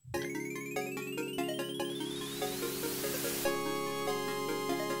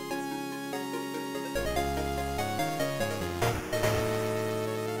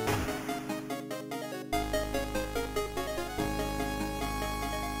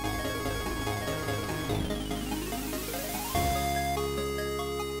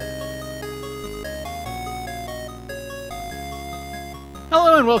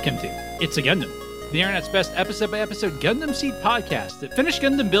and welcome to It's a Gundam, the internet's best episode-by-episode Gundam Seed podcast that finished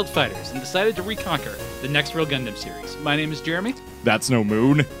Gundam build fighters and decided to reconquer the next real Gundam series. My name is Jeremy. That's no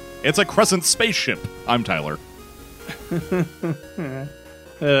moon. It's a crescent spaceship. I'm Tyler.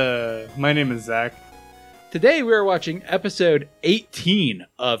 My name is Zach. Today we are watching episode 18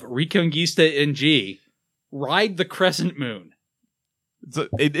 of Reconguista NG, Ride the Crescent Moon.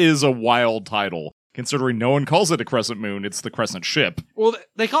 It is a wild title, considering no one calls it a crescent moon, it's the crescent ship. Well,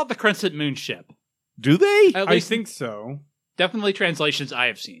 they call it the Crescent Moon ship. Do they? At I least think so. definitely translations I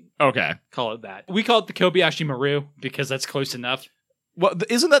have seen Okay. call it that. We call it the Kobayashi Maru because that's close enough. Well,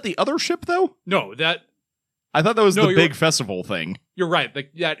 isn't that the other ship, though? No, I thought that was No, the you're- big festival thing. you're right.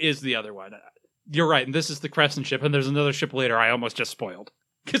 That is the other one. You're right, and this is the Crescent ship, and there's another ship later I almost just spoiled.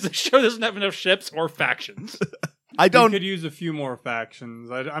 Because the show doesn't have enough ships or factions. I We don't could use a few more factions.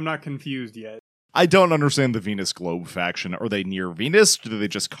 I'm not confused yet. understand the Venus Globe faction. Are they near Venus? Do they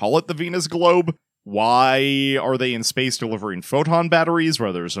just call it the Venus Globe? Why are they in space delivering photon batteries? Why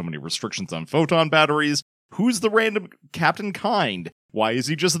are there so many restrictions on photon batteries? Who's the random Captain Kind? Why is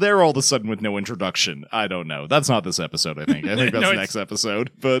he just there all of a sudden with no introduction? I don't know. That's not this episode, I think. I think that's No, the next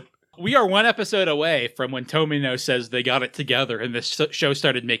episode. But We are one episode away from when Tomino says they got it together and this show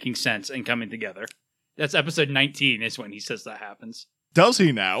started making sense and coming together. That's episode 19 is when he says that happens. does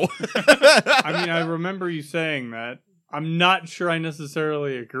he now? I mean, I remember you saying that. I'm not sure I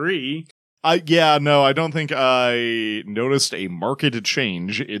necessarily agree. I don't think I noticed a marked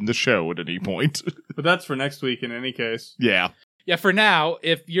change in the show at any point. But that's for next week in any case. Yeah. Yeah, for now,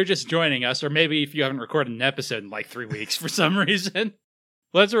 if you're just joining us, or maybe if you haven't recorded an episode in like 3 weeks for some reason,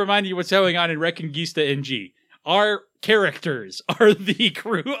 let's remind you what's going on in Reconguista NG. Our characters are the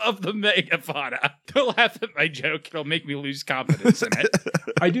crew of the Megafauna. Don't laugh at my joke. It'll make me lose confidence in it.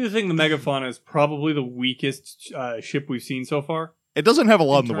 I do think the Megafauna is probably the weakest ship we've seen so far. It doesn't have a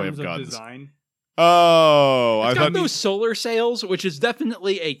lot in the way terms of guns. design. Oh, It's I got thought those solar sails, which is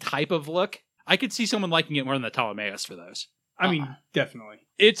definitely a type of look. I could see someone liking it more than the Ptolemaeus for those. I mean, definitely.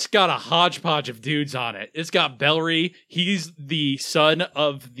 It's got a hodgepodge of dudes on it. It's got Bellry. He's the son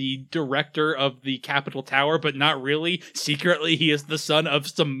of the director of the Capitol Tower, but not really. Secretly, he is the son of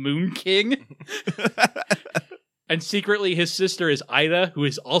some Moon King. And secretly, his sister is Ida, who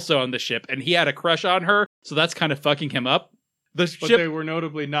is also on the ship, and he had a crush on her, so that's kind of fucking him up. But they were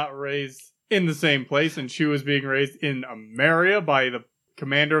notably not raised in the same place, and she was being raised in Ameria by the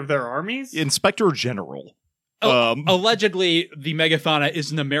commander of their armies? Inspector General. Allegedly, the Megafauna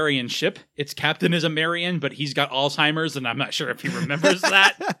is an Amerian ship. Its captain is Amerian, but he's got Alzheimer's, and I'm not sure if he remembers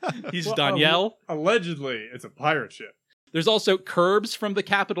that. He's Well, Danielle. Allegedly, it's a pirate ship. There's also Curbs from the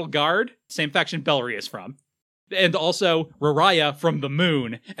Capitol Guard, same faction Bellry is from. And also Raraya from the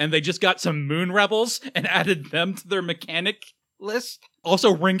Moon, and they just got some Moon Rebels and added them to their mechanic list.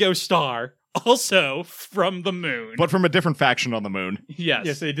 Also Ringo Starr, also from the Moon. But from a different faction on the moon. Yes.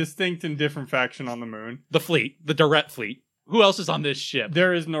 Yes, a distinct and different faction on the moon. The fleet, the Direct fleet. Who else is on this ship?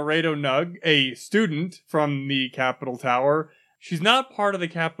 There is Naredo Nug, a student from the Capitol Tower. She's not part of the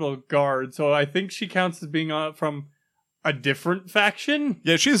Capitol Guard, so I think she counts as being from a different faction.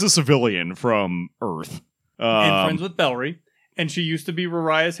 Yeah, she's a civilian from Earth. And friends with Bellry. And she used to be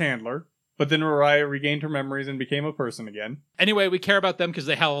Raraya's handler, but then Raraya regained her memories and became a person again. Anyway, we care about them because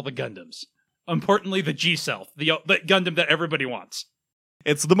they have all the Gundams. Importantly, the G-Self, the Gundam that everybody wants.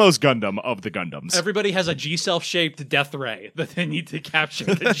 It's the most Gundam of the Gundams. Everybody has a G-Self-shaped Death Ray that they need to capture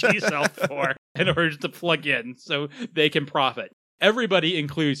the G-Self for in order to plug in so they can profit. Everybody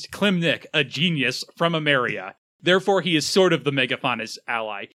includes Klimnik, a genius from Ameria. Therefore, he is sort of the Megafauna's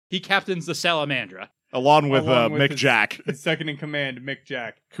ally. He captains the Salamandra. Along with Along Mick Jack, His second in command, Mick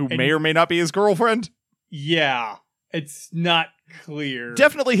Jack. who And- may or may not be his girlfriend. Yeah, it's not clear.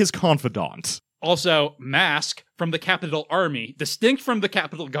 Definitely his confidant. Also, Mask from the Capitol Army, distinct from the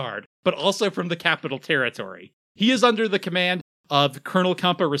Capitol Guard, but also from the Capitol Territory. He is under the command of Colonel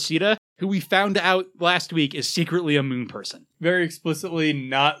Kampa Reseda, who we found out last week is secretly a moon person. Very explicitly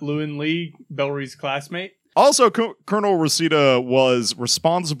not Lewin Lee, Bellry's classmate. Also, Colonel Reseda was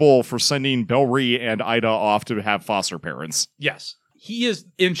responsible for sending Bellry and Ida off to have foster parents. Yes. He is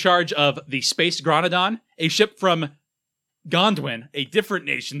in charge of the Space Granadon, a ship from Gondwin, a different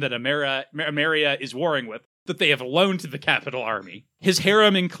nation that Ameria is warring with, that they have loaned to the Capitol Army. His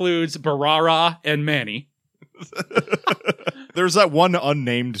harem includes Barara and Manny. There's that one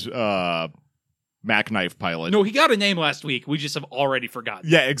unnamed Mac Knife pilot. No, he got a name last week. We just have already forgotten.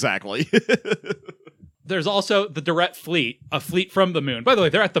 Yeah, exactly. There's also the Direct Fleet, a fleet from the moon. By the way,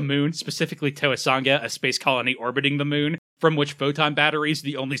 they're at the moon, specifically Towasanga, a space colony orbiting the moon, from which photon batteries,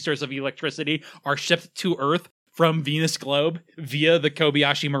 the only source of electricity, are shipped to Earth from Venus Globe via the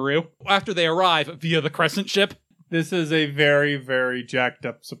Kobayashi Maru after they arrive via the Crescent ship. This is a very, very jacked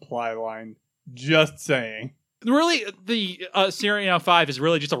up supply line. Just saying. Really, the Sereno 5 is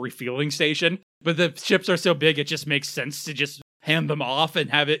really just a refueling station, but the ships are so big it just makes sense to just hand them off and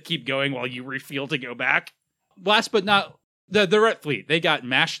have it keep going while you refuel to go back. Last but not the Red Fleet, they got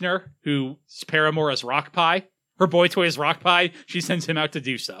Mashner, who's paramour as Rock Pie. Her boy toy is Rock Pie. She sends him out to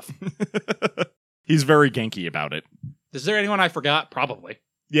do stuff. He's very Genki about it. Is there anyone I forgot? Probably.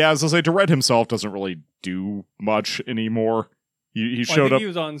 Yeah, as I say, Dorette himself doesn't really do much anymore. He showed I think up. he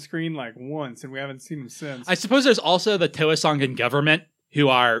was on screen like once, and we haven't seen him since. I suppose there's also the Towasangan government, who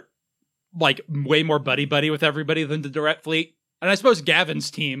are like way more buddy-buddy with everybody than the Dorette Fleet. And I suppose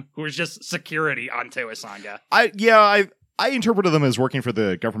Gavin's team, who is just security on Towasanga. I interpreted them as working for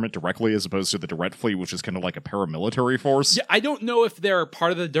the government directly as opposed to the Dorette Fleet, which is kind of like a paramilitary force. Yeah, I don't know if they're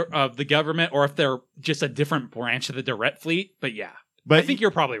part of the government or if they're just a different branch of the Dorette Fleet, but yeah. But I think you're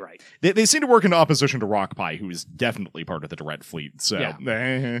probably right. They seem to work in opposition to Rock Pie, who is definitely part of the Dorette Fleet. So, yeah.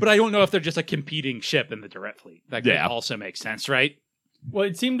 But I don't know if they're just a competing ship in the Dorette Fleet. That could also make sense, right? Well,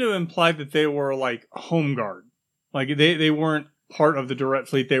 it seemed to imply that they were like home guard. Like they weren't part of the Dorette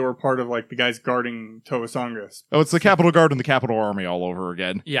Fleet. They were part of like the guys guarding Towasanga. Oh, it's the Capital Guard and the Capital Army all over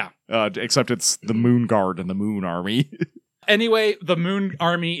again. Yeah. Except it's the Moon Guard and the Moon Army. Anyway, the Moon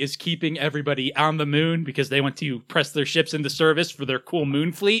Army is keeping everybody on the moon because they want to press their ships into service for their cool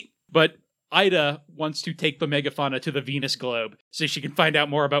moon fleet. But Ida wants to take the Megafauna to the Venus Globe so she can find out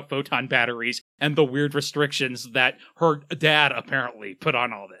more about photon batteries and the weird restrictions that her dad apparently put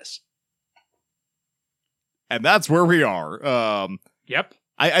on all this. And that's where we are. Yep.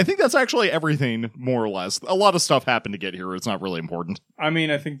 I think that's actually everything, more or less. A lot of stuff happened to get here. It's not really important. I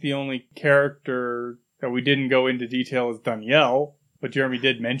mean, I think the only character that we didn't go into detail is Danielle, but Jeremy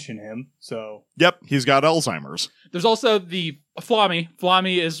did mention him, so... Yep, he's got Alzheimer's. There's also the Flammy.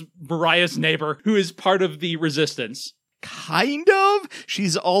 Flammy is Mariah's neighbor, who is part of the Resistance. Kind of?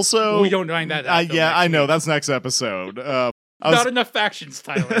 She's also... We don't mind that. I know. That's next episode. Not enough factions,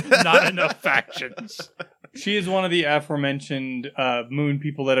 Tyler. Not enough factions. She is one of the aforementioned moon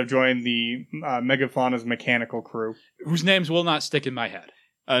people that have joined the Megafauna's mechanical crew. Whose names will not stick in my head.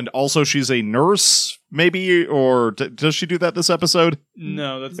 And also she's a nurse, maybe? Or does she do that this episode?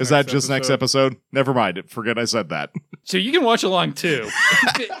 No, that's Is that just next episode? Never mind. Forget I said that. So you can watch along, too,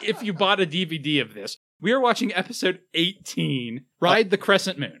 if you bought a DVD of this. We are watching episode 18, Ride the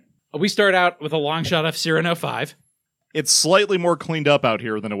Crescent Moon. We start out with a long shot of Sereno 5. It's slightly more cleaned up out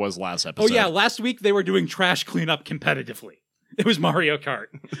here than it was last episode. Oh yeah, last week they were doing trash cleanup competitively. It was Mario Kart.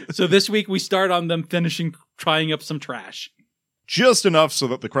 So this week we start on them trying up some trash. Just enough so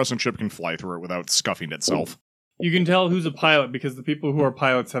that the Crescent ship can fly through it without scuffing itself. You can tell who's a pilot because the people who are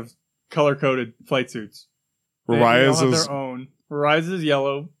pilots have color-coded flight suits. Mariah's is their own. Mariah's is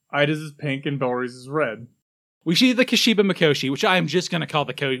yellow, Ida's is pink, and Bellry's is red. We see the Kashiba Mikoshi, which I am just going to call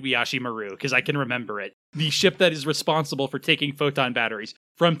the Kobayashi Maru because I can remember it. The ship that is responsible for taking photon batteries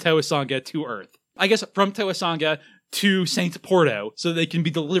from Towasanga to Earth. I guess from Towasanga to St. Porto, so they can be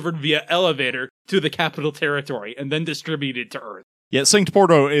delivered via elevator to the capital territory and then distributed to Earth. Yeah, St.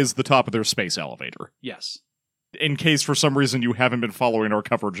 Porto is the top of their space elevator. Yes. In case for some reason you haven't been following our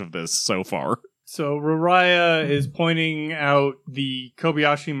coverage of this so far. So Raraya is pointing out the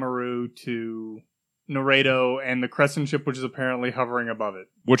Kobayashi Maru to Naredo and the Crescent ship, which is apparently hovering above it.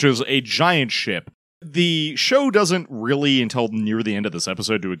 Which is a giant ship. The show doesn't really, until near the end of this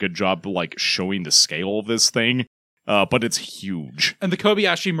episode, do a good job like showing the scale of this thing, but it's huge. And the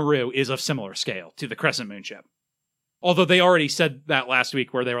Kobayashi Maru is of similar scale to the Crescent Moon ship. Although they already said that last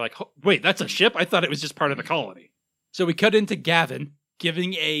week where they were like, wait, that's a ship? I thought it was just part of the colony. So we cut into Gavin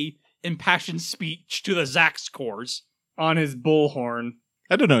giving a impassioned speech to the Zax Corps. On his bullhorn.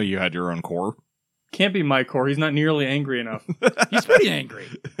 I didn't know you had your own core. Can't be my core. He's not nearly angry enough. He's pretty angry.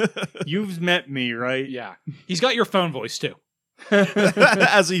 You've met me, right? Yeah. He's got your phone voice, too.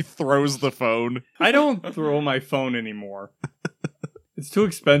 As he throws the phone. I don't throw my phone anymore. It's too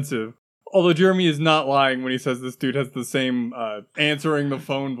expensive. Although Jeremy is not lying when he says this dude has the same answering the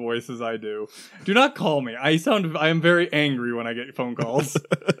phone voice as I do. Do not call me. I am very angry when I get phone calls.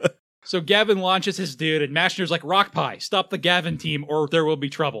 So Gavin launches his dude, and Mashner's like, Rock Pie, stop the Gavin team or there will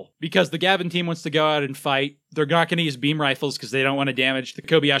be trouble. Because the Gavin team wants to go out and fight. They're not going to use beam rifles because they don't want to damage the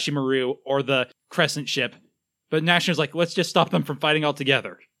Kobayashi Maru or the Crescent ship. But Mashner's like, let's just stop them from fighting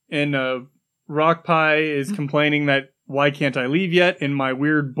altogether. And Rock Pie is complaining that, why can't I leave yet in my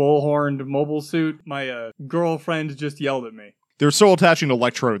weird bullhorned mobile suit? My girlfriend just yelled at me. They're still attaching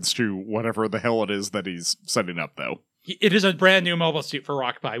electrodes to whatever the hell it is that he's setting up, though. It is a brand new mobile suit for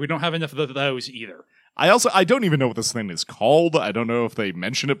Rock Pie. We don't have enough of those either. I don't even know what this thing is called. I don't know if they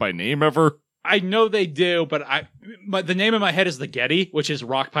mention it by name ever. I know they do, but the name in my head is the Getty, which is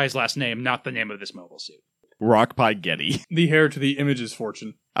Rock Pie's last name, not the name of this mobile suit. Rock Pie Getty. The heir to the Image's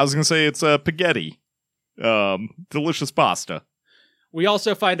fortune. I was going to say it's spaghetti. Delicious pasta. We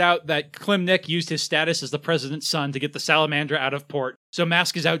also find out that Klimnik used his status as the president's son to get the Salamandra out of port, so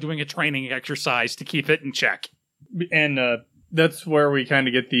Mask is out doing a training exercise to keep it in check. And that's where we kind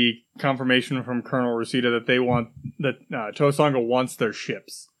of get the confirmation from Colonel Rosita that Towasanga wants their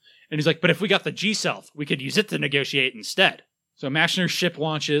ships. And he's like, but if we got the G-Self, we could use it to negotiate instead. So Mashner's ship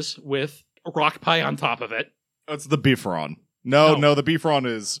launches with Rock Pie on top of it. That's the Bifron. No, the Bifron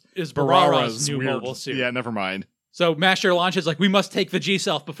is Barara's new weird mobile suit. Yeah, never mind. So Mashner launches like, we must take the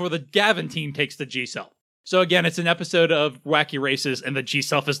G-Self before the Gavin team takes the G-Self. So again, it's an episode of Wacky Races, and the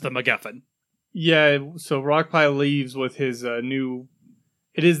G-Self is the MacGuffin. Yeah, so Rock Pie leaves with his new...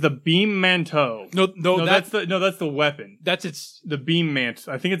 It is the Beam Manteau. No, that's the weapon. That's its... The Beam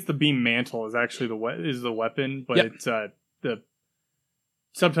Mantle. I think it's the Beam Mantle is actually the weapon, but Yep. it's the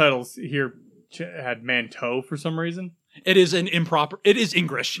subtitles here had Manteau for some reason. It is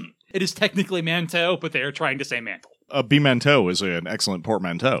English. It is technically Manteau, but they are trying to say mantle. Manteau is an excellent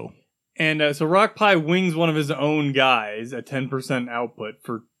portmanteau. And so Rock Pie wings one of his own guys at 10% output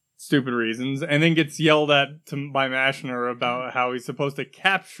for stupid reasons, and then gets yelled at by Mashner about how he's supposed to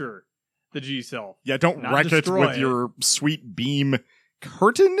capture the G-Self. Yeah, don't not wreck it destroy with your sweet beam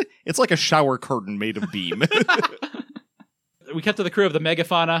curtain. It's like a shower curtain made of beam. We cut to the crew of the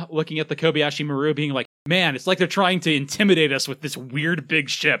Megafauna looking at the Kobayashi Maru being like, man, it's like they're trying to intimidate us with this weird big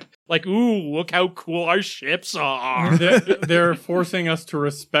ship. Like, ooh, look how cool our ships are. They're forcing us to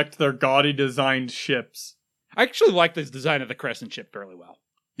respect their gaudy designed ships. I actually like the design of the Crescent ship fairly well.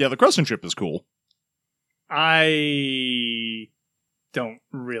 Yeah, the Crescent ship is cool. I don't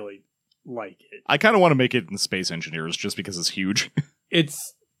really like it. I kind of want to make it in Space Engineers just because it's huge.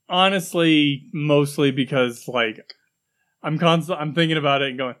 It's honestly mostly because, like, I'm thinking about it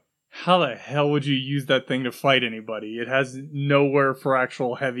and going, how the hell would you use that thing to fight anybody? It has nowhere for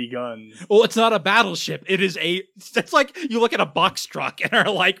actual heavy guns. Well, it's not a battleship. It's like you look at a box truck and are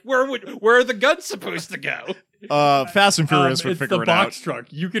like, where are the guns supposed to go? Fast and Furious would figure it out. It's the box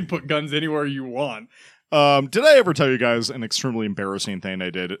truck. You can put guns anywhere you want. Did I ever tell you guys an extremely embarrassing thing I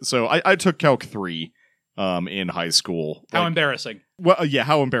did? So I took Calc 3 in high school. How embarrassing. Well, yeah,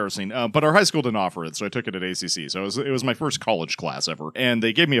 how embarrassing. But our high school didn't offer it, so I took it at ACC. So it was my first college class ever. And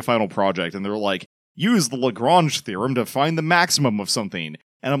they gave me a final project, and they were like, use the Lagrange theorem to find the maximum of something.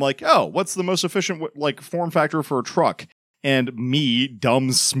 And I'm like, oh, what's the most efficient form factor for a truck? And me,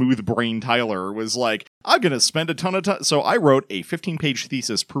 dumb, smooth-brained Tyler, was like, I'm going to spend a ton of time. So I wrote a 15-page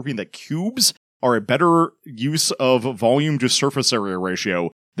thesis proving that cubes are a better use of volume to surface area ratio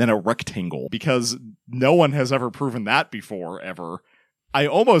than a rectangle, because no one has ever proven that before, ever. I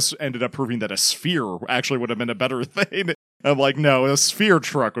almost ended up proving that a sphere actually would have been a better thing. I'm like, no, a sphere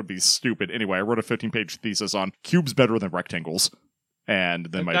truck would be stupid. Anyway, I wrote a 15-page thesis on cubes better than rectangles. And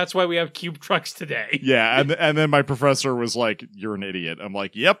then that's why we have cube trucks today. Yeah, and then my professor was like, you're an idiot. I'm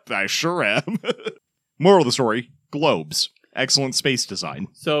like, yep, I sure am. Moral of the story, globes. Excellent space design.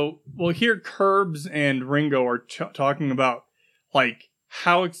 So, well, here Curbs and Ringo are talking about, like,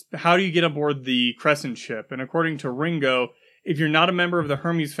 how do you get aboard the Crescent ship? And according to Ringo, if you're not a member of the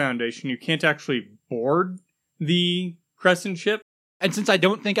Hermes Foundation, you can't actually board the Crescent ship. And since I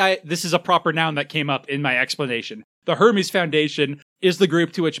don't think this is a proper noun that came up in my explanation, the Hermes Foundation is the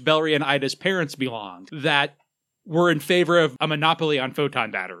group to which Bellry and Ida's parents belonged that were in favor of a monopoly on photon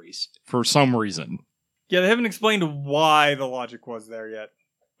batteries. For some reason. Yeah, they haven't explained why the logic was there yet.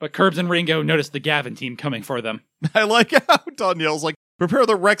 But Curbs and Ringo noticed the Gavin team coming for them. I like how Danielle's like, prepare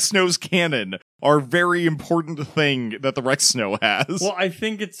the Rex Snow's cannon, our very important thing that the Rex Snow has. Well, I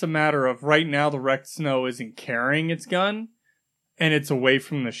think it's a matter of right now the Rex Snow isn't carrying its gun, and it's away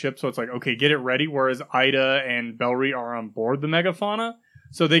from the ship, so it's like, okay, get it ready, whereas Ida and Bellry are on board the Megafauna,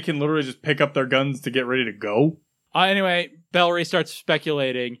 so they can literally just pick up their guns to get ready to go. Anyway, Bellry starts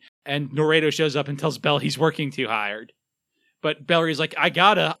speculating, and Noredo shows up and tells Bell he's working too hard. But Bellry's like,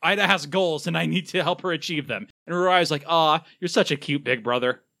 Ida has goals, and I need to help her achieve them. And Rurai's like, aw, you're such a cute big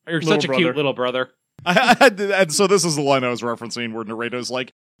brother. You're such a cute little brother. And so this is the line I was referencing where Noredo's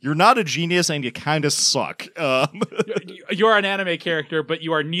like, you're not a genius and you kind of suck. You're an anime character, but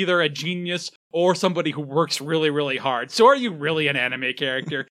you are neither a genius or somebody who works really, really hard. So are you really an anime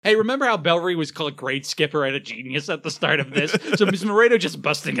character? Hey, remember how Bellry was called Grade Skipper and a genius at the start of this? So is Noredo just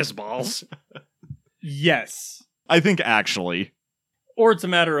busting his balls? Yes. I think actually. Or it's a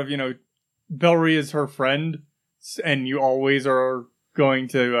matter of, Bellry is her friend, and you always are going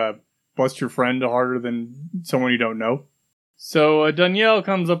to bust your friend harder than someone you don't know. So Danielle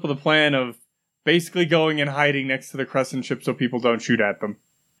comes up with a plan of basically going and hiding next to the Crescent ship so people don't shoot at them.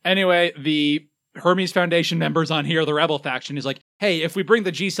 Anyway, the Hermes Foundation members on here, the Rebel faction, is like, hey, if we bring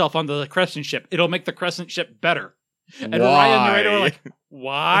the G-Self onto the Crescent ship, it'll make the Crescent ship better. And Ryan and Narrator are like,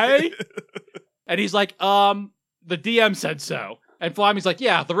 why? And he's like, the DM said so. And Flamy's like,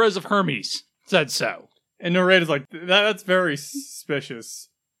 yeah, the Rose of Hermes said so. And Narrator's like, that's very suspicious.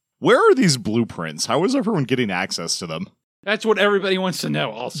 Where are these blueprints? How is everyone getting access to them? That's what everybody wants to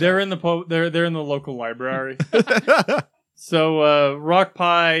know also. They're in the they're in the local library. So Rock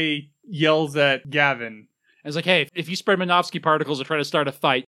Pie yells at Gavin. And it's like, hey, if you spread Minovsky particles to try to start a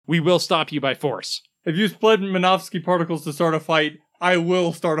fight, we will stop you by force. If you spread Minovsky particles to start a fight, I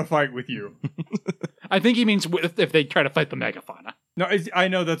will start a fight with you. I think he means if they try to fight the Megafauna. No, I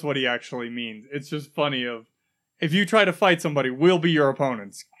know that's what he actually means. It's just funny if you try to fight somebody, we'll be your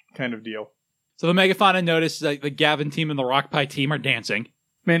opponents kind of deal. So the Megafauna notices that the Gavin team and the Rock Pie team are dancing.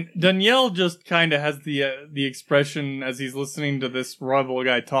 Man, Danielle just kind of has the expression as he's listening to this rebel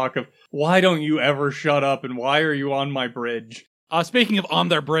guy talk of, why don't you ever shut up and why are you on my bridge? Speaking of on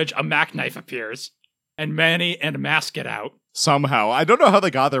their bridge, a Mac knife appears. And Manny and Mask get out. Somehow. I don't know how they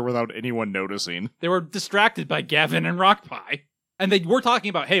got there without anyone noticing. They were distracted by Gavin and Rock Pie. And they were talking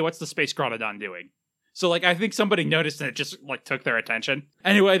about, hey, what's the Space Gronodon doing? So, I think somebody noticed and it just, took their attention.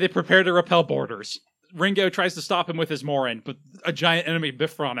 Anyway, they prepare to repel boarders. Ringo tries to stop him with his Morin, but a giant enemy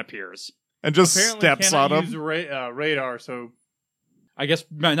Bifron appears. And just Apparently steps on him. Use radar, so... I guess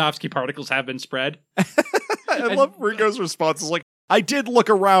Minovsky particles have been spread. I love Ringo's response. It's like, I did look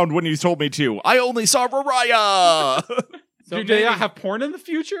around when you told me to. I only saw Mariah! Do they not have porn in the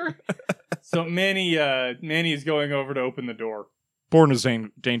future? So Manny is going over to open the door. Porn is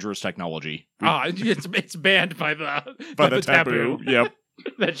dangerous technology. It's banned by the taboo. Yep.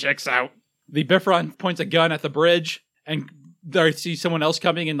 That checks out. The Bifron points a gun at the bridge, and I see someone else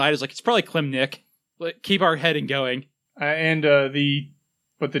coming, and Nida's like, it's probably Klimnik. Keep our heading going. But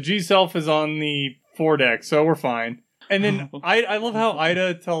the G-Self is on the foredeck, so we're fine. And then I love how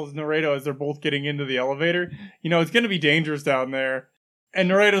Ida tells Narrato as they're both getting into the elevator, it's going to be dangerous down there. And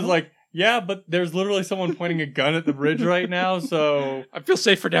Narrato's like, yeah, but there's literally someone pointing a gun at the bridge right now, so... I feel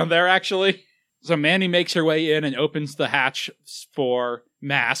safer down there, actually. So Manny makes her way in and opens the hatch for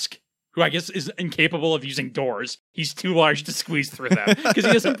Mask, who I guess is incapable of using doors. He's too large to squeeze through them. Because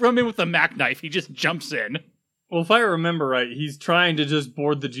he doesn't come in with a Mac knife, he just jumps in. Well, if I remember right, he's trying to just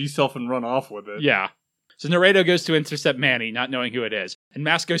board the G-Self and run off with it. Yeah. So Narrato goes to intercept Manny, not knowing who it is. And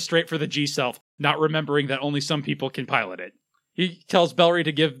Mask goes straight for the G-Self, not remembering that only some people can pilot it. He tells Bellry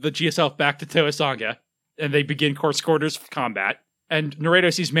to give the G-Self back to Towasanga, and they begin close quarters combat. And Narrato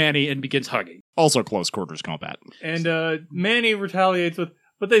sees Manny and begins hugging. Also close quarters combat. And Manny retaliates with,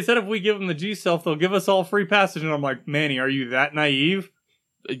 but they said if we give them the G-Self, they'll give us all free passage. And I'm like, Manny, are you that naive?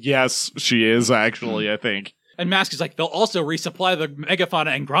 Yes, she is, actually, I think. And Mask is like, they'll also resupply the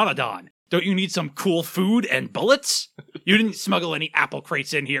Megafauna and Gronodon. Don't you need some cool food and bullets? You didn't smuggle any apple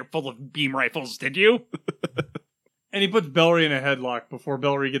crates in here full of beam rifles, did you? And he puts Bellry in a headlock before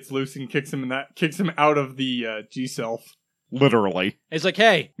Bellry gets loose and kicks him out of the G-Self. Literally. It's like,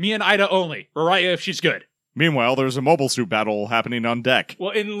 hey, me and Ida only. Mariah if she's good. Meanwhile, there's a mobile suit battle happening on deck.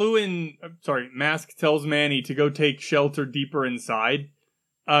 Well, Mask tells Manny to go take shelter deeper inside,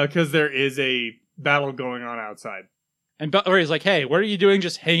 because there is a battle going on outside. And Bellry's like, hey, what are you doing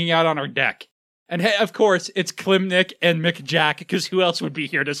just hanging out on our deck? And hey, of course, it's Klimnik and Mick Jack, because who else would be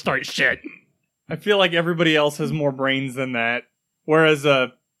here to start shit? I feel like everybody else has more brains than that. Whereas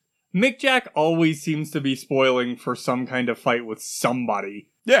Mick Jack always seems to be spoiling for some kind of fight with somebody.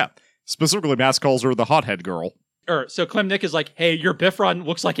 Yeah. Specifically, Mask calls her the hothead girl. So Klimnik is like, hey, your Bifron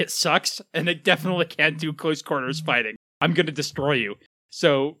looks like it sucks, and it definitely can't do close quarters fighting. I'm going to destroy you.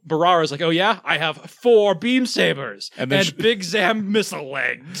 So Barara's like, oh yeah, I have 4 beam sabers and Big Zam missile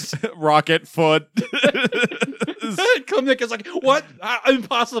legs. Rocket foot. Klimnik is like, what?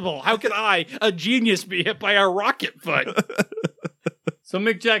 Impossible. How can I, a genius, be hit by a rocket foot? So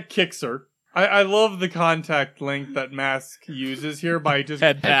Mick Jack kicks her. I love the contact link that Mask uses here by just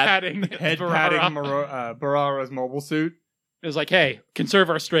head patting Barara's mobile suit. It was like, hey, conserve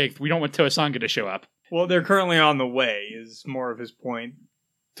our strength. We don't want Towasanga to show up. Well, they're currently on the way, is more of his point.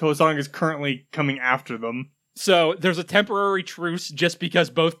 Towasanga is currently coming after them. So there's a temporary truce just because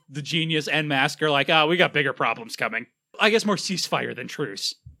both the Genius and Mask are like, we got bigger problems coming. I guess more ceasefire than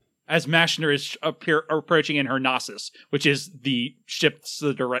truce. As Mashner is approaching in her Gnosis, which is the ship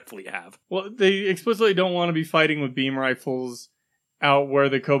the Direct Fleet have. Well, they explicitly don't want to be fighting with beam rifles out where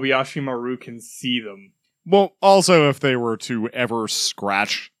the Kobayashi Maru can see them. Well, also, if they were to ever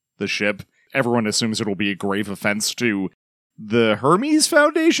scratch the ship. Everyone assumes it'll be a grave offense to the Hermes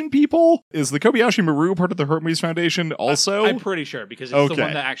Foundation people. Is the Kobayashi Maru part of the Hermes Foundation also? I'm pretty sure, because it's the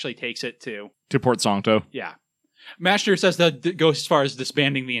one that actually takes it to Portmanteau. Yeah. Mashner says that goes as far as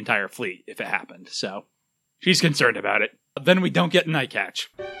disbanding the entire fleet if it happened, so she's concerned about it. Then we don't get Nightcatch.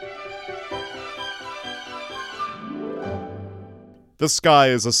 The sky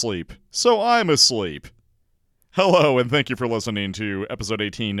is asleep, so I'm asleep. Hello, and thank you for listening to episode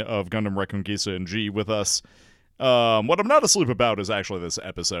 18 of Gundam Reconguista and G with us. What I'm not asleep about is actually this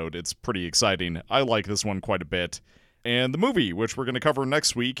episode. It's pretty exciting. I like this one quite a bit. And the movie, which we're going to cover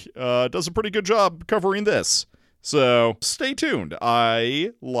next week, does a pretty good job covering this. So, stay tuned.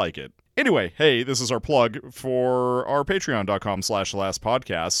 I like it. Anyway, hey, this is our plug for our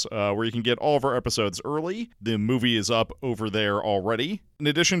patreon.com/lastpodcasts, where you can get all of our episodes early. The movie is up over there already. In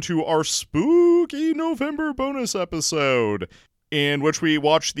addition to our spooky November bonus episode, in which we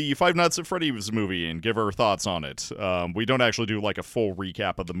watch the Five Nights at Freddy's movie and give our thoughts on it. We don't actually do like a full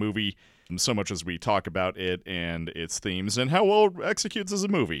recap of the movie, so much as we talk about it and its themes and how well it executes as a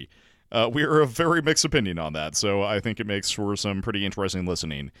movie. We are of very mixed opinion on that, so I think it makes for some pretty interesting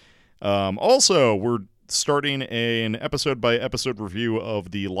listening. Also, we're starting an episode-by-episode review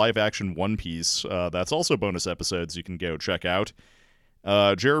of the live-action One Piece. That's also bonus episodes you can go check out.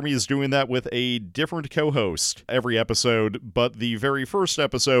 Jeremy is doing that with a different co-host every episode, but the very first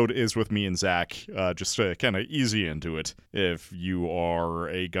episode is with me and Zach, just to kind of ease you into it, if you are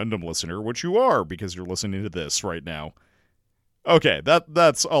a Gundam listener, which you are, because you're listening to this right now. Okay,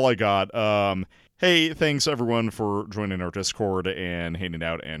 that's all I got. Hey, thanks everyone for joining our Discord and hanging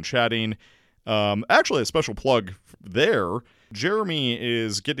out and chatting. Actually, a special plug there. Jeremy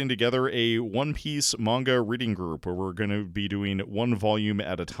is getting together a One Piece manga reading group where we're going to be doing one volume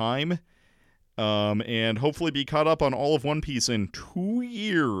at a time, and hopefully be caught up on all of One Piece in 2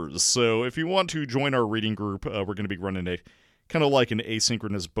 years. So if you want to join our reading group, we're going to be running a kind of like an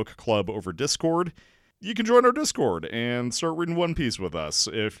asynchronous book club over Discord. You can join our Discord and start reading One Piece with us.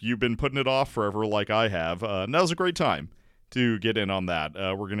 If you've been putting it off forever like I have, now's a great time to get in on that.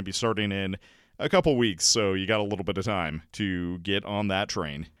 We're going to be starting in a couple weeks, so you got a little bit of time to get on that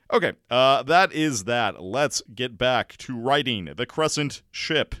train. Okay, that is that. Let's get back to writing the Crescent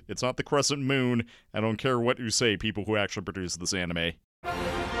Ship. It's not the Crescent Moon. I don't care what you say, people who actually produce this anime.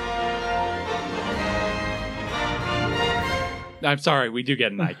 I'm sorry, we do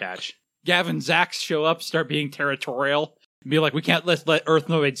get a Nightcatch. Gav and Zach show up, start being territorial, and be like, we can't let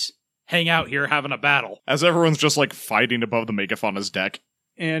Earthnoids hang out here having a battle. As everyone's just, like, fighting above the Megafauna's deck.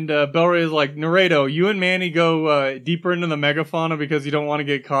 And Bellray is like, Naredo, you and Manny go deeper into the Megafauna because you don't want to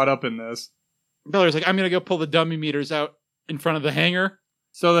get caught up in this. Beller's like, I'm going to go pull the dummy meters out in front of the hangar.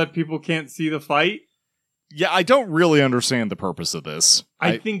 So that people can't see the fight? Yeah, I don't really understand the purpose of this.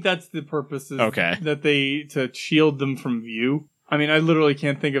 I think that's the purpose. Okay. That to shield them from view. I mean, I literally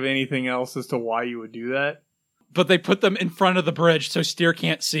can't think of anything else as to why you would do that. But they put them in front of the bridge so Steer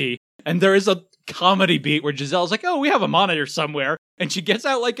can't see. And there is a comedy beat where Giselle's like, oh, we have a monitor somewhere. And she gets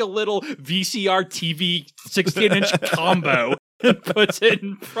out like a little VCR TV 16-inch combo and puts it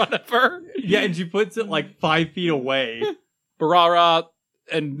in front of her. Yeah, and she puts it like 5 feet away. Barara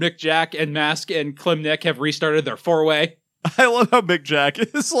and Mick Jack and Mask and Klim Nick have restarted their four-way. I love how Mick Jack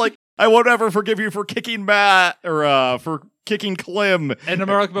is like, I won't ever forgive you for kicking Matt, or for kicking Klim. And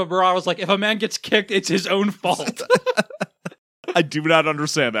America Barara's like, if a man gets kicked, it's his own fault. I do not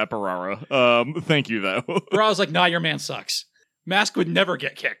understand that, Barara. Thank you, though. Barara's like, nah, your man sucks. Mask would never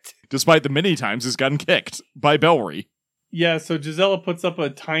get kicked. Despite the many times he's gotten kicked by Bellry. Yeah, so Gisela puts up a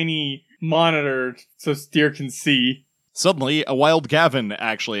tiny monitor so Steer can see. Suddenly, a wild Gavin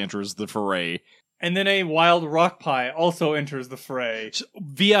actually enters the foray. And then a wild Rock Pie also enters the fray.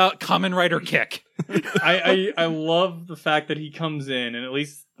 Via Kamen Rider kick. I love the fact that he comes in, and at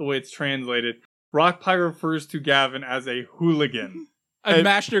least the way it's translated, Rock Pie refers to Gavin as a hooligan. And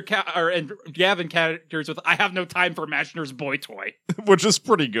and Gavin characters with, I have no time for Mashner's boy toy. Which is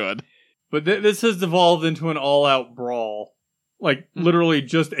pretty good. But this has devolved into an all-out brawl. Like, literally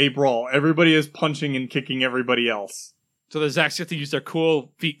just a brawl. Everybody is punching and kicking everybody else. So the Zacks get to use their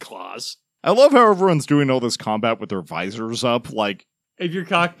cool feet claws. I love how everyone's doing all this combat with their visors up, like... If your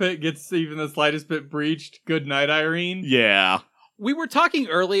cockpit gets even the slightest bit breached, good night, Irene. Yeah. We were talking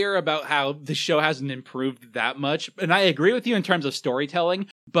earlier about how the show hasn't improved that much, and I agree with you in terms of storytelling,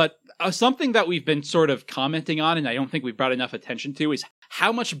 but something that we've been sort of commenting on, and I don't think we've brought enough attention to, is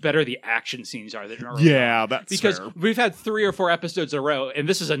how much better the action scenes are than in a row. Yeah, that's because fair. We've had 3 or 4 episodes in a row, and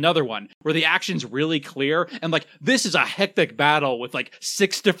this is another one where the action's really clear, and like this is a hectic battle with like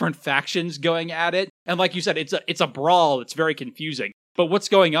 6 different factions going at it, and like you said, it's a brawl. It's very confusing. But what's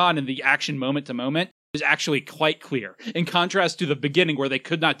going on in the action moment to moment is actually quite clear, in contrast to the beginning where they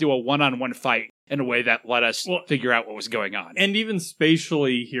could not do a one-on-one fight in a way that let us figure out what was going on. And even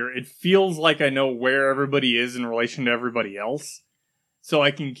spatially here, it feels like I know where everybody is in relation to everybody else. So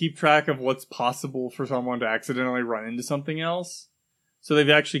I can keep track of what's possible for someone to accidentally run into something else. So they've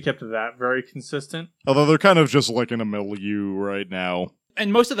actually kept that very consistent. Although they're kind of just like in a milieu right now.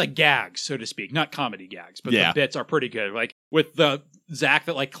 And most of the gags, so to speak, not comedy gags, but the bits are pretty good. Like with the Zach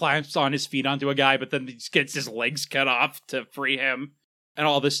that like climbs on his feet onto a guy, but then he gets his legs cut off to free him, and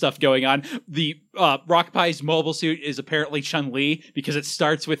all this stuff going on. The Rock Pie's mobile suit is apparently Chun-Li because it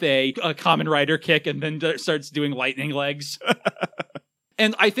starts with a Kamen Rider kick and then starts doing lightning legs.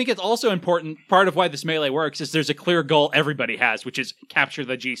 And I think it's also important, part of why this melee works is there's a clear goal everybody has, which is capture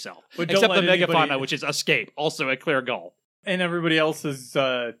the G-Self. Except the Megafauna, which is escape, also a clear goal. And everybody else is,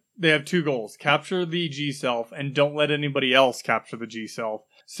 they have two goals. Capture the G-Self and don't let anybody else capture the G-Self.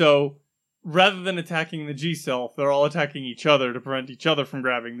 So, rather than attacking the G-Self, they're all attacking each other to prevent each other from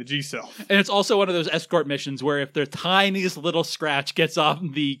grabbing the G-Self. And it's also one of those escort missions where if the tiniest little scratch gets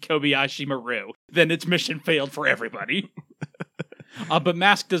on the Kobayashi Maru, then its mission failed for everybody. But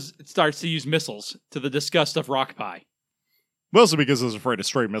Mask starts to use missiles to the disgust of Rock Pie. Mostly because I was afraid a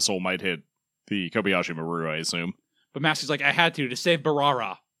stray missile might hit the Kobayashi Maru, I assume. But Mask is like, I had to save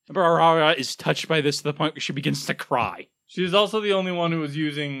Barara. Barara is touched by this to the point where she begins to cry. She was also the only one who was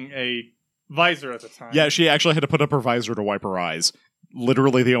using a visor at the time. Yeah, she actually had to put up her visor to wipe her eyes.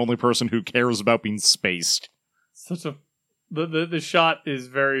 Literally the only person who cares about being spaced. The shot is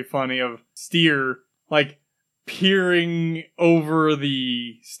very funny of Steer, like, peering over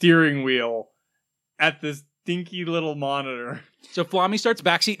the steering wheel at this dinky little monitor. So Flammy starts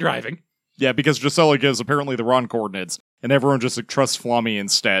backseat driving. Yeah, because Gisela gives apparently the wrong coordinates, and everyone just trusts Flammy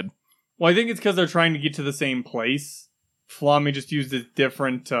instead. Well, I think it's because they're trying to get to the same place. Flammy just used a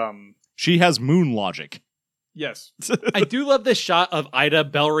different, She has moon logic. Yes. I do love this shot of Ida,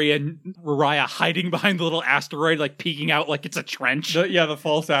 Bellry, and Rariah hiding behind the little asteroid, like peeking out like it's a trench. The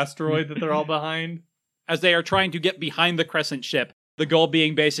false asteroid that they're all behind. As they are trying to get behind the Crescent ship. The goal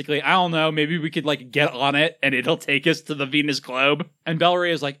being basically, I don't know, maybe we could like get on it and it'll take us to the Venus globe. And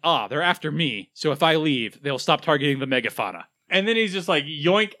Bellry is like, they're after me. So if I leave, they'll stop targeting the Megafauna. And then he's just like,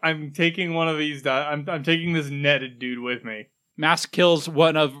 yoink, I'm taking one of these, I'm taking this netted dude with me. Mask kills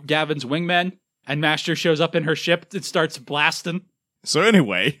one of Gavin's wingmen, and Master shows up in her ship and starts blasting. So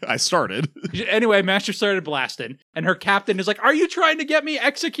anyway, I started. Anyway, Master started blasting, and her captain is like, are you trying to get me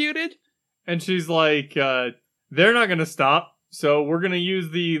executed? And she's like, they're not going to stop, so we're going to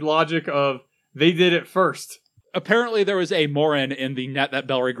use the logic of they did it first. Apparently there was a Morin in the net that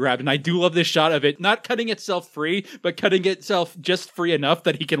Bellry grabbed, and I do love this shot of it not cutting itself free, but cutting itself just free enough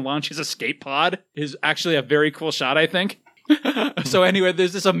that he can launch his escape pod. Is actually a very cool shot, I think. So anyway,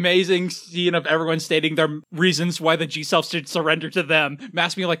 there's this amazing scene of everyone stating their reasons why the G-Self should surrender to them.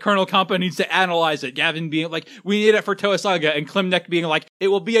 Mask being like, Colonel Compa needs to analyze it. Gavin being like, we need it for Towasanga. And Klimnek being like, it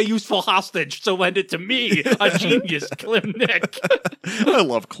will be a useful hostage, so lend it to me, a genius, Klimnek. I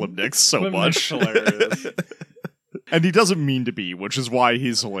love Klimnek so much. Hilarious. And he doesn't mean to be, which is why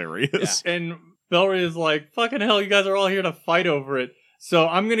he's hilarious. Yeah. And Bellry is like, fucking hell, you guys are all here to fight over it. So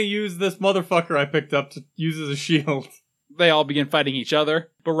I'm going to use this motherfucker I picked up to use as a shield. They all begin fighting each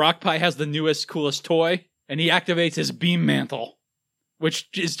other, but Rock Pie has the newest, coolest toy, and he activates his beam mantle, which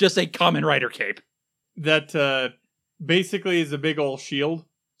is just a Kamen Rider cape. That basically is a big old shield.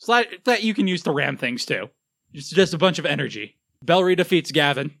 So that you can use to ram things too. It's just a bunch of energy. Bellry defeats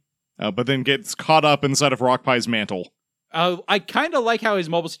Gavin. But then gets caught up inside of Rock Pie's mantle. I kind of like how his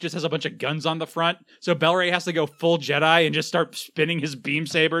mobile suit just has a bunch of guns on the front, so Bellry has to go full Jedi and just start spinning his beam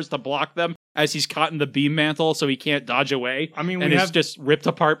sabers to block them as he's caught in the beam mantle so he can't dodge away. I mean, and is just ripped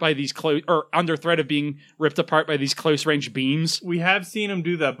apart by these or under threat of being ripped apart by these close-range beams. We have seen him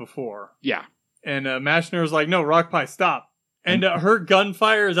do that before. Yeah. And Mashner's like, no, Rock Pie, stop. And her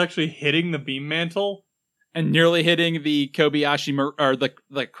gunfire is actually hitting the beam mantle. And nearly hitting the Kobayashi, or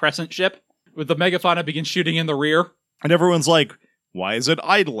the Crescent ship, with the Megafauna begins shooting in the rear. And everyone's like, why is it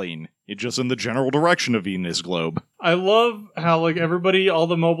idling? It's just in the general direction of Venus globe. I love how, like, everybody, all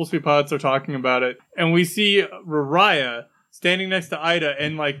the mobile suit pilots are talking about it. And we see Rariah standing next to Ida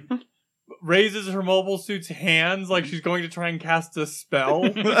and, like, raises her mobile suit's hands like she's going to try and cast a spell.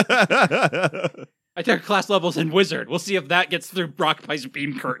 I took class levels in Wizard. We'll see if that gets through Rock Pie's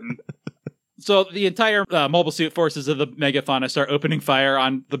beam curtain. So the entire mobile suit forces of the Megafauna start opening fire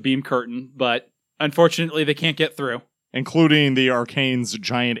on the beam curtain, but unfortunately they can't get through. Including the Arcane's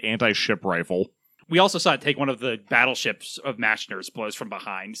giant anti-ship rifle. We also saw it take one of the battleships of Mashner's blows from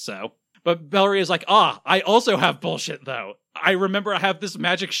behind, so. But Bellry is like, I also have bullshit, though. I remember I have this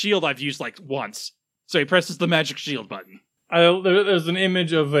magic shield I've used, like, once. So he presses the magic shield button. There's an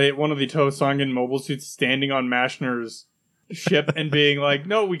image of one of the Towasangan mobile suits standing on Mashner's ship and being like,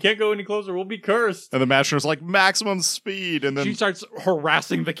 no, we can't go any closer, we'll be cursed. And the Mashner's like, maximum speed, and then she starts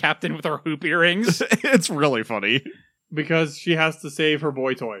harassing the captain with her hoop earrings. It's really funny. Because she has to save her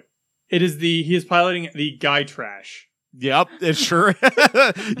boy toy. He is piloting the Guy Trash. Yep, it sure.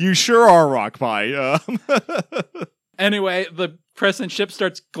 You sure are, Rock Pie. Anyway, the crescent ship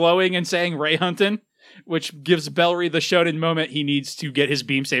starts glowing and saying Ray Huntin', which gives Bellry the shonen moment he needs to get his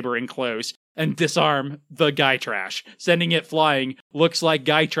beam saber in close and disarm the Guy Trash. Sending it flying, looks like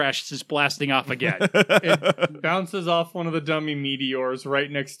Guy Trash is blasting off again. It bounces off one of the dummy meteors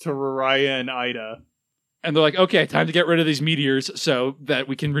right next to Rariah and Ida. And they're like, okay, time to get rid of these meteors so that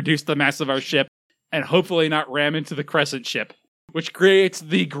we can reduce the mass of our ship and hopefully not ram into the crescent ship, which creates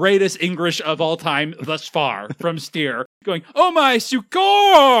the greatest English of all time thus far from Steer, going, oh my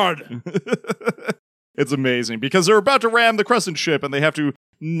Sukkord! It's amazing, because they're about to ram the crescent ship, and they have to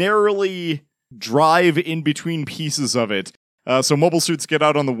narrowly drive in between pieces of it. So mobile suits get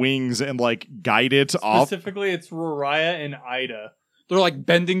out on the wings and, like, guide it off. Specifically, it's Rariah and Ida. They're, like,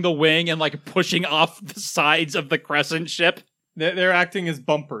 bending the wing and, like, pushing off the sides of the crescent ship. They're acting as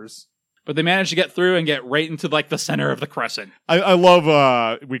bumpers. But they manage to get through and get right into, like, the center of the crescent. I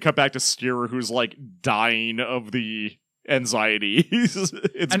love, we cut back to Steer, who's, like, dying of the anxiety.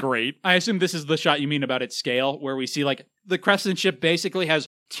 It's great. I assume this is the shot you mean about its scale, where we see, like, the crescent ship basically has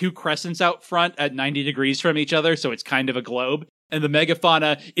two crescents out front at 90 degrees from each other, so it's kind of a globe. And the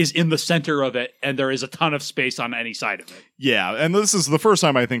Megafauna is in the center of it, and there is a ton of space on any side of it. Yeah, and this is the first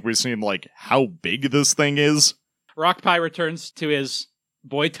time I think we've seen, like, how big this thing is. Rock Pie returns to his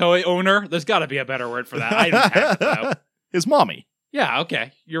boy toy owner. There's got to be a better word for that. I don't have it, though. His mommy. Yeah,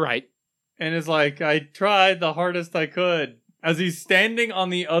 okay. You're right. And is like, I tried the hardest I could. As he's standing on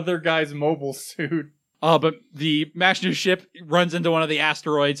the other guy's mobile suit. But the Mashner ship runs into one of the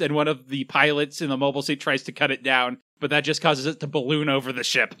asteroids, and one of the pilots in the mobile suit tries to cut it down, but that just causes it to balloon over the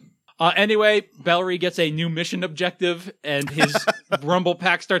ship. Anyway, Bellry gets a new mission objective, and his rumble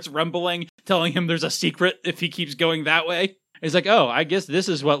pack starts rumbling, telling him there's a secret if he keeps going that way. He's like, oh, I guess this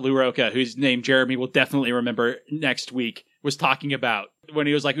is what Luroka, whose name Jeremy will definitely remember next week, was talking about. When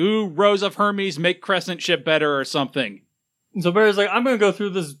he was like, ooh, Rose of Hermes, make Crescent ship better or something. And so Barry's like, I'm going to go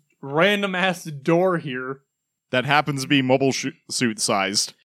through this random-ass door here. That happens to be mobile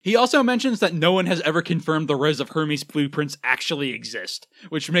suit-sized. He also mentions that no one has ever confirmed the Rose of Hermes blueprints actually exist,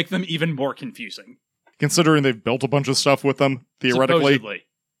 which make them even more confusing. Considering they've built a bunch of stuff with them, theoretically. Supposedly.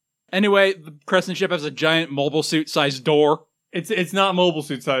 Anyway, the Crescent ship has a giant mobile suit-sized door. It's not mobile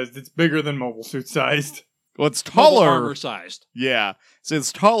suit-sized, it's bigger than mobile suit-sized. Well, it's taller. Armor-sized. Yeah. So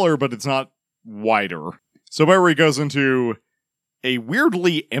it's taller, but it's not wider. So Barry goes into a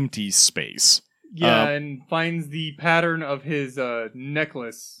weirdly empty space. Yeah, and finds the pattern of his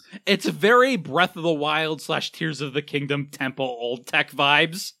necklace. It's very Breath of the Wild / Tears of the Kingdom temple old tech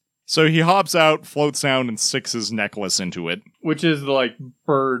vibes. So he hops out, floats down, and sticks his necklace into it. Which is the, like,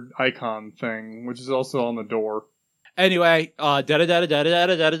 bird icon thing, which is also on the door. Anyway,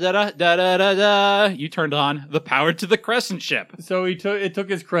 da-da-da-da-da-da-da-da-da-da-da-da-da, you turned on the power to the Crescent ship. So it took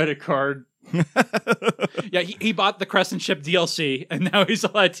his credit card. Yeah, he bought the Crescent ship DLC, and now he's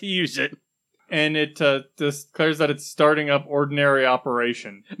allowed to use it. And it declares that it's starting up ordinary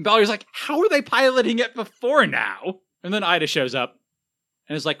operation. And Balor's like, how are they piloting it before now? And then Ida shows up,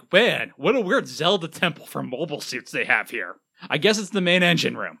 and is like, man, what a weird Zelda temple for mobile suits they have here. I guess it's the main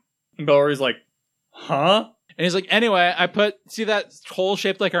engine room. And Balor's like, huh? And he's like, anyway, see that hole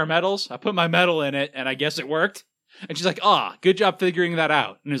shaped like our medals? I put my medal in it, and I guess it worked. And she's like, good job figuring that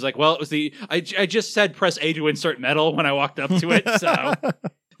out. And he's like, well, it was I just said press A to insert medal when I walked up to it, so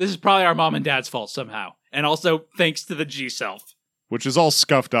this is probably our mom and dad's fault somehow. And also thanks to the G-Self. Which is all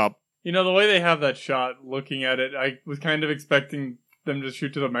scuffed up. You know, the way they have that shot, looking at it, I was kind of expecting them to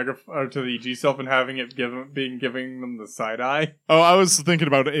shoot to the to the G-Self and having it giving them the side eye. Oh, I was thinking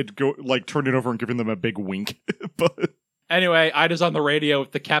about it turning over and giving them a big wink. But anyway, Ida's on the radio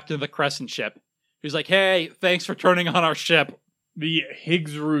with the captain of the Crescent ship. He's like, hey, thanks for turning on our ship. The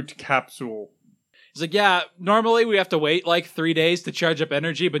Higgs root capsule. He's like, yeah, normally we have to wait like 3 days to charge up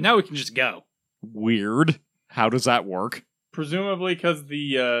energy, but now we can just go. Weird. How does that work? Presumably because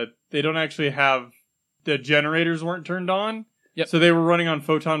they don't actually have, the generators weren't turned on. Yep. So they were running on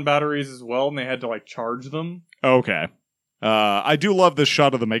photon batteries as well, and they had to, like, charge them. Okay. I do love this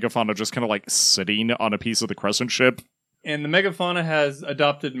shot of the Megafauna just kind of, like, sitting on a piece of the Crescent ship. And the Megafauna has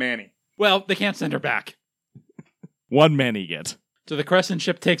adopted Manny. Well, they can't send her back. One Manny yet. So the Crescent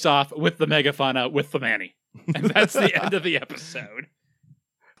ship takes off with the Megafauna with the Manny. And that's the end of the episode.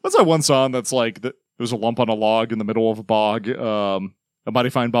 What's that one song that's like, there's a lump on a log in the middle of a bog, a mighty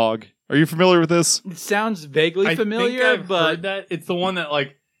fine bog? Are you familiar with this? It sounds vaguely familiar, I think I've but heard that. It's the one that,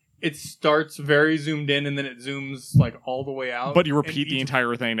 like, it starts very zoomed in and then it zooms, like, all the way out. But you repeat the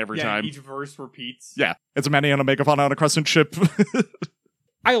entire thing every time. Each verse repeats. Yeah, it's a Manny on a Megafauna on a Crescent ship.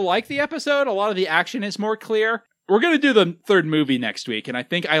 I like the episode. A lot of the action is more clear. We're going to do the third movie next week, and I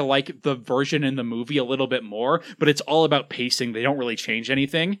think I like the version in the movie a little bit more, but it's all about pacing. They don't really change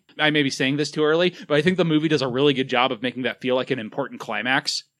anything. I may be saying this too early, but I think the movie does a really good job of making that feel like an important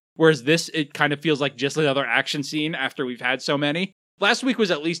climax. Whereas this, it kind of feels like just another action scene after we've had so many. Last week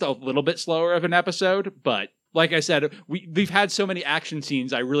was at least a little bit slower of an episode, but like I said, we've had so many action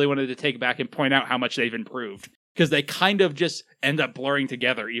scenes, I really wanted to take back and point out how much they've improved. Because they kind of just end up blurring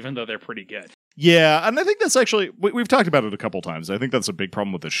together, even though they're pretty good. Yeah, and I think that's actually, we've talked about it a couple times. I think that's a big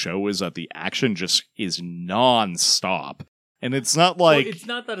problem with the show is that the action just is non-stop. And it's not like... Well, it's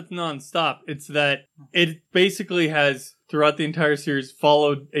not that it's non-stop. It's that it basically has, throughout the entire series,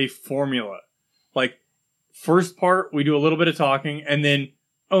 followed a formula. Like, first part, we do a little bit of talking, and then,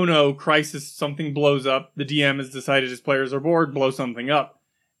 oh no, crisis, something blows up. The DM has decided his players are bored, blow something up.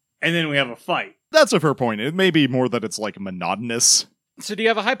 And then we have a fight. That's a fair point. It may be more that it's, like, monotonous. So do you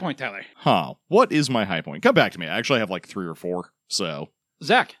have a high point, Tyler? Huh. What is my high point? Come back to me. I actually have, like, 3 or 4, so...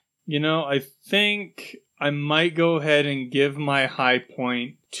 Zach? You know, I think I might go ahead and give my high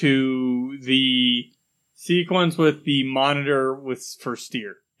point to the sequence with the monitor for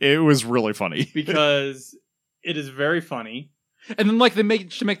Steer. It was really funny. Because it is very funny. And then, like, they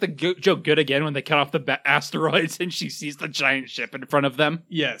should make the joke good again when they cut off the asteroids and she sees the giant ship in front of them.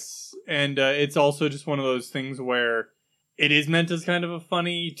 Yes. And it's also just one of those things where it is meant as kind of a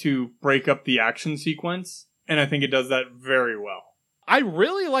funny to break up the action sequence. And I think it does that very well. I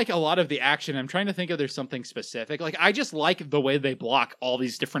really like a lot of the action. I'm trying to think if there's something specific. Like, I just like the way they block all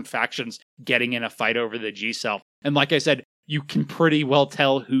these different factions getting in a fight over the G-Self. And like I said, you can pretty well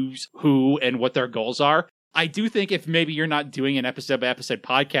tell who's who and what their goals are. I do think if maybe you're not doing an episode-by-episode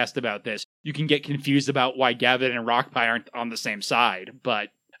podcast about this, you can get confused about why Gavin and Rockpie aren't on the same side. But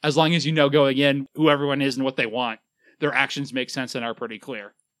as long as you know going in who everyone is and what they want, their actions make sense and are pretty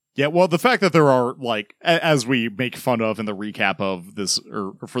clear. Yeah, well, the fact that there are, like, as we make fun of in the recap of this,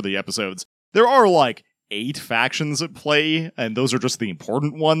 or for the episodes, there are, like, 8 factions at play, and those are just the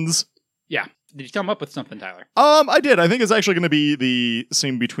important ones. Yeah. Did you come up with something, Tyler? I did. I think it's actually going to be the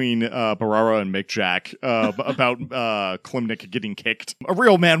scene between Barara and Mick Jack about Klimnik getting kicked. A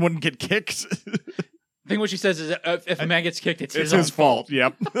real man wouldn't get kicked. I think what she says is if a man gets kicked, it's his own fault.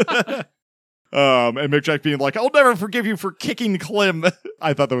 Yep. And Mick Jack being like, I'll never forgive you for kicking Klim.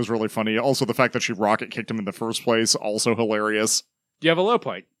 I thought that was really funny. Also, the fact that she rocket kicked him in the first place, also hilarious. Do you have a low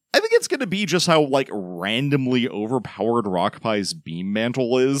point? I think it's going to be just how, like, randomly overpowered Rockpie's beam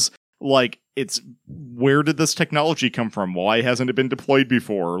mantle is. Like, it's, where did this technology come from? Why hasn't it been deployed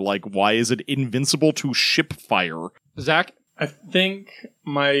before? Like, why is it invincible to ship fire? Zach? I think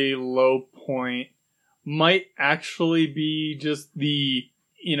my low point might actually be just the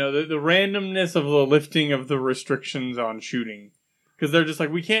randomness of the lifting of the restrictions on shooting. Because they're just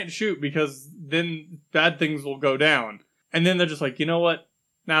like, we can't shoot because then bad things will go down. And then they're just like, you know what?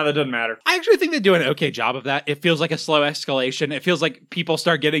 Nah, that doesn't matter. I actually think they do an okay job of that. It feels like a slow escalation. It feels like people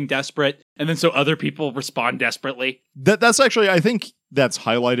start getting desperate, and then so other people respond desperately. That's actually, I think that's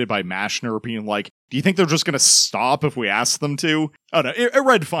highlighted by Mashner being like, do you think they're just going to stop if we ask them to? Oh no, it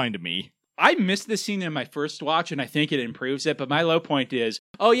read fine to me. I missed this scene in my first watch, and I think it improves it, but my low point is,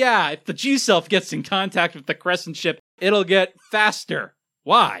 oh yeah, if the G-Self gets in contact with the Crescent ship, it'll get faster.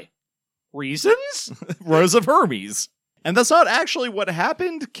 Why? Reasons? Rose of Hermes. And that's not actually what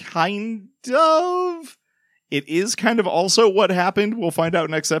happened, kind of. It is kind of also what happened. We'll find out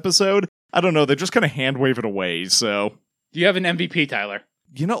next episode. I don't know, they just kind of hand-wave it away, so... Do you have an MVP, Tyler?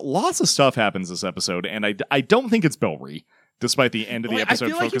 You know, lots of stuff happens this episode, and I don't think it's Bellry, despite the end of the episode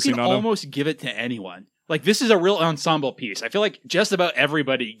focusing on him. I feel like you can almost give it to anyone. Like, this is a real ensemble piece. I feel like just about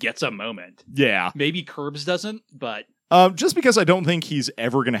everybody gets a moment. Yeah. Maybe Curbs doesn't, but... Just because I don't think he's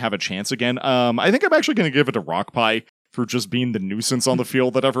ever going to have a chance again, I think I'm actually going to give it to Rockpie for just being the nuisance on the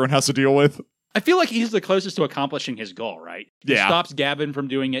field that everyone has to deal with. I feel like he's the closest to accomplishing his goal, right? He stops Gavin from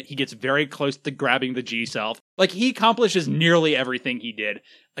doing it. He gets very close to grabbing the G-Self. Like, he accomplishes nearly everything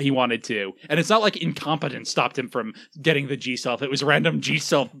he wanted to. And it's not like incompetence stopped him from getting the G-Self. It was random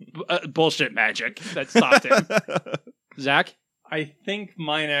G-Self bullshit magic that stopped him. Zach? I think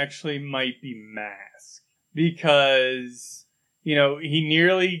mine actually might be Mask. Because, he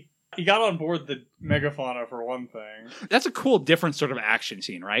nearly He got on board the Megafauna for one thing. That's a cool, different sort of action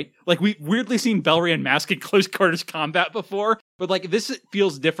scene, right? Like, we've weirdly seen Bellry and Mask in close quarters combat before, but, like, this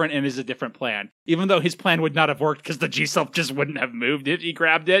feels different and is a different plan. Even though his plan would not have worked because the G-Self just wouldn't have moved if he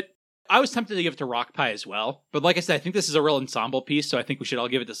grabbed it. I was tempted to give it to Rock Pie as well, but like I said, I think this is a real ensemble piece, so I think we should all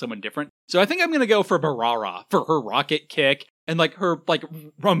give it to someone different. So I think I'm going to go for Barara for her rocket kick and, like, her, like,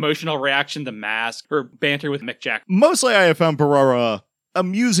 emotional reaction to Mask, her banter with Mick Jack. Mostly I have found Barara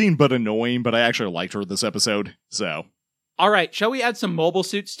amusing but annoying, but I actually liked her this episode, so. All right, shall we add some mobile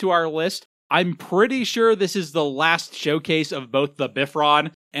suits to our list? I'm pretty sure this is the last showcase of both the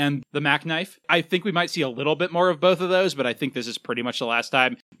Bifron and the Mac Knife. I think we might see a little bit more of both of those, but I think this is pretty much the last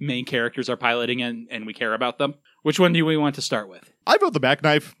time main characters are piloting and we care about them. Which one do we want to start with? I vote the Mac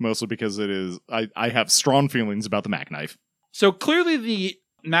Knife, mostly because it is, I have strong feelings about the Mac Knife. So clearly the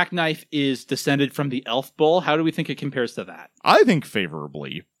Mac Knife is descended from the Elf Bull. How do we think it compares to that? I think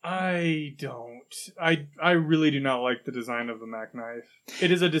favorably. I don't. I really do not like the design of the Mac Knife.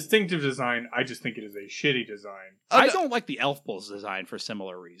 It is a distinctive design. I just think it is a shitty design. I don't like the Elf Bull's design for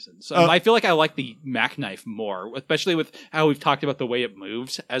similar reasons. I feel like I like the Mac Knife more, especially with how we've talked about the way it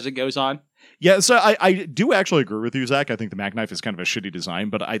moves as it goes on. Yeah, so I do actually agree with you, Zach. I think the Mac Knife is kind of a shitty design,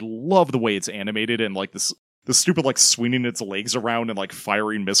 but I love the way it's animated and, like, the stupid, like, swinging its legs around and, like,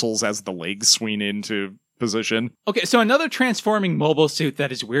 firing missiles as the legs swing into position. Okay, so another transforming mobile suit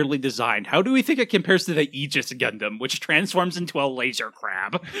that is weirdly designed. How do we think it compares to the Aegis Gundam, which transforms into a laser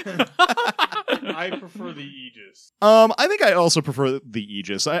crab? I prefer the Aegis. I think I also prefer the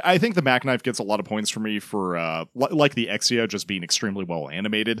Aegis. I think the Mac Knife gets a lot of points for me for, like the Exia just being extremely well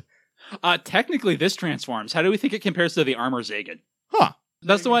animated. Technically, this transforms. How do we think it compares to the Armor Zagan? Huh.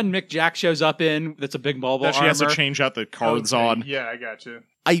 That's the one Mick Jack shows up in. That's a big mobile that she armor. has to change out the cards on. Yeah, I gotcha.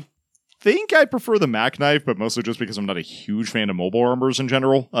 I think I prefer the Mac Knife, but mostly just because I'm not a huge fan of mobile armors in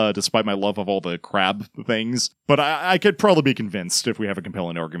general, despite my love of all the crab things. But I could probably be convinced if we have a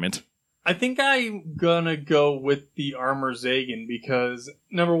compelling argument. I think I'm gonna go with the Armor Zagan because,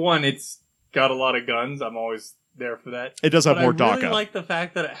 number one, it's got a lot of guns. I'm always there for that. It does have more DACA. I really like the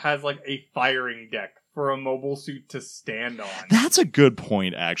fact that it has, like, a firing deck for a mobile suit to stand on. That's a good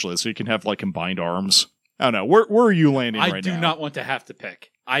point, actually, so you can have, like, combined arms. I don't know. Where are you landing right now? I do not want to have to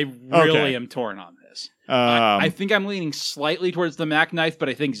pick. I really am torn on this. I think I'm leaning slightly towards the Mac Knife, but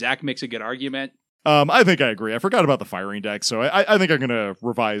I think Zach makes a good argument. I think I agree. I forgot about the firing deck, so I think I'm going to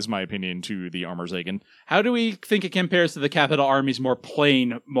revise my opinion to the Armor Zagan. How do we think it compares to the Capital Army's more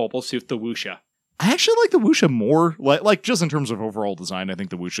plain mobile suit, the Wuxia? I actually like the Wuxia more. Like just in terms of overall design, I think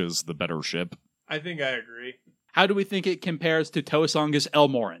the Wuxia is the better ship. I think I agree. How do we think it compares to Towasanga's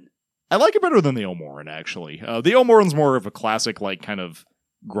Elmoran? I like it better than the Elmoran, actually. The Elmoran's more of a classic, like, kind of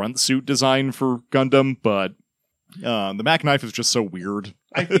grunt suit design for Gundam, but the Mac Knife is just so weird.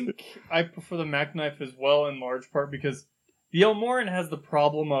 I think I prefer the Mac Knife as well, in large part because the Elmoran has the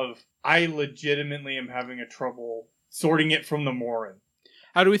problem of I legitimately am having a trouble sorting it from the Moran.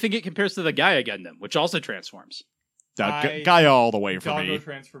 How do we think it compares to the Gaia Gundam, which also transforms? Gaia all the way for Doggo me.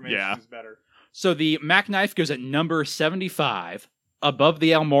 transformation is better. So the Mac Knife goes at number 75, above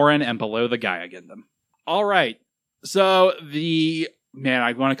the Elmoran and below the Gaia Gundam. All right. So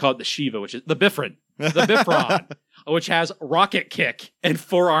I want to call it the Shiva, which is the Bifron. The Bifron, which has rocket kick and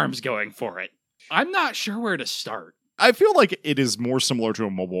 4 arms going for it. I'm not sure where to start. I feel like it is more similar to a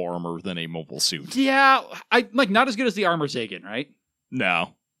mobile armor than a mobile suit. Yeah, not as good as the Armor Zagan, right?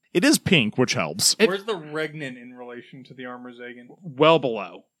 No. It is pink, which helps. Where's the Regnant in relation to the Armor Zagan? Well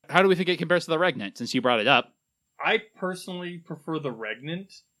below. How do we think it compares to the Regnant, since you brought it up? I personally prefer the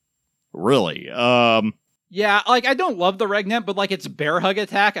Regnant. Really? Yeah, I don't love the Regnant, but its bear hug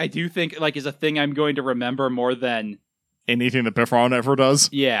attack, I do think is a thing I'm going to remember more than anything that Bifron ever does.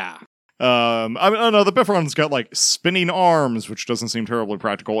 Yeah. I don't know, the Bifron's got spinning arms, which doesn't seem terribly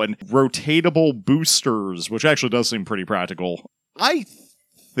practical, and rotatable boosters, which actually does seem pretty practical. I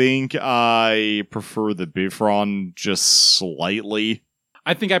think I prefer the Bifron just slightly.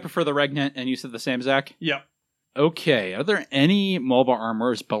 I think I prefer the Regnant, and you said the same, Zach? Yep. Okay, are there any mobile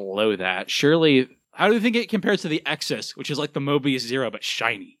armors below that? Surely, how do you think it compares to the Exus, which is like the Mobius Zero, but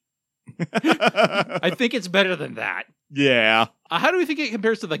shiny? I think it's better than that. Yeah. How do we think it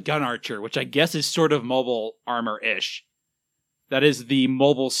compares to the Gun Archer, which I guess is sort of mobile armor-ish? That is the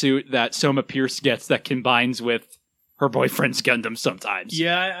mobile suit that Soma Pierce gets that combines with her boyfriend's Gundam sometimes.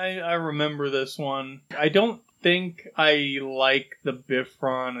 Yeah, I remember this one. I don't think I like the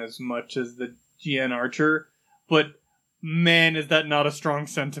Bifron as much as the GN Archer, but man, is that not a strong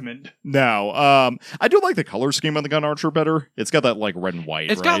sentiment. No, I do like the color scheme on the Gun Archer better. It's got that red and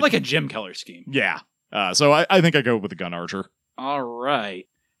white, It's got a gym color scheme. Yeah. So I think I go with the Gun Archer. All right.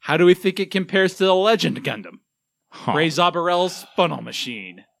 How do we think it compares to the Legend Gundam? Huh. Ray Zabarel's funnel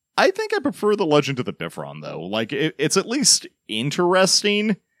machine. I think I prefer the Legend to the Bifron, though. Like, it's at least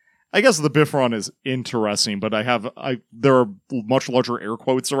interesting. I guess the Bifron is interesting, but there are much larger air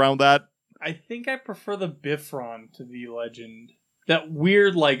quotes around that. I think I prefer the Bifron to the Legend. That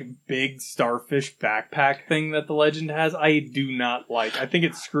weird, like, big starfish backpack thing that the Legend has, I do not like. I think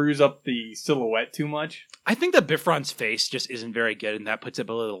it screws up the silhouette too much. I think the Bifron's face just isn't very good, and that puts it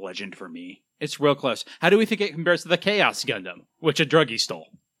below the Legend for me. It's real close. How do we think it compares to the Chaos Gundam, which a druggie stole?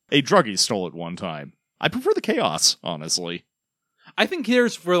 A druggie stole it one time. I prefer the Chaos, honestly. I think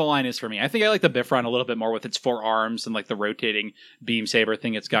here's where the line is for me. I think I like the Bifron a little bit more with its 4 arms and like the rotating beam saber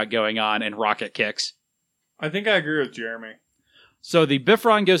thing it's got going on and rocket kicks. I think I agree with Jeremy. So the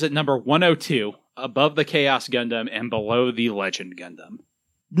Bifron goes at number 102, above the Chaos Gundam and below the Legend Gundam.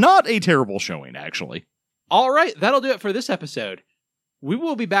 Not a terrible showing, actually. All right, that'll do it for this episode. We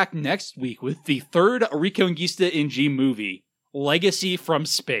will be back next week with the third Reconguista in G movie, Legacy from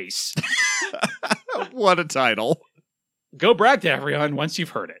Space. What a title. Go brag to everyone once you've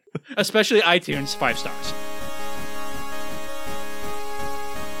heard it. Especially iTunes 5 stars.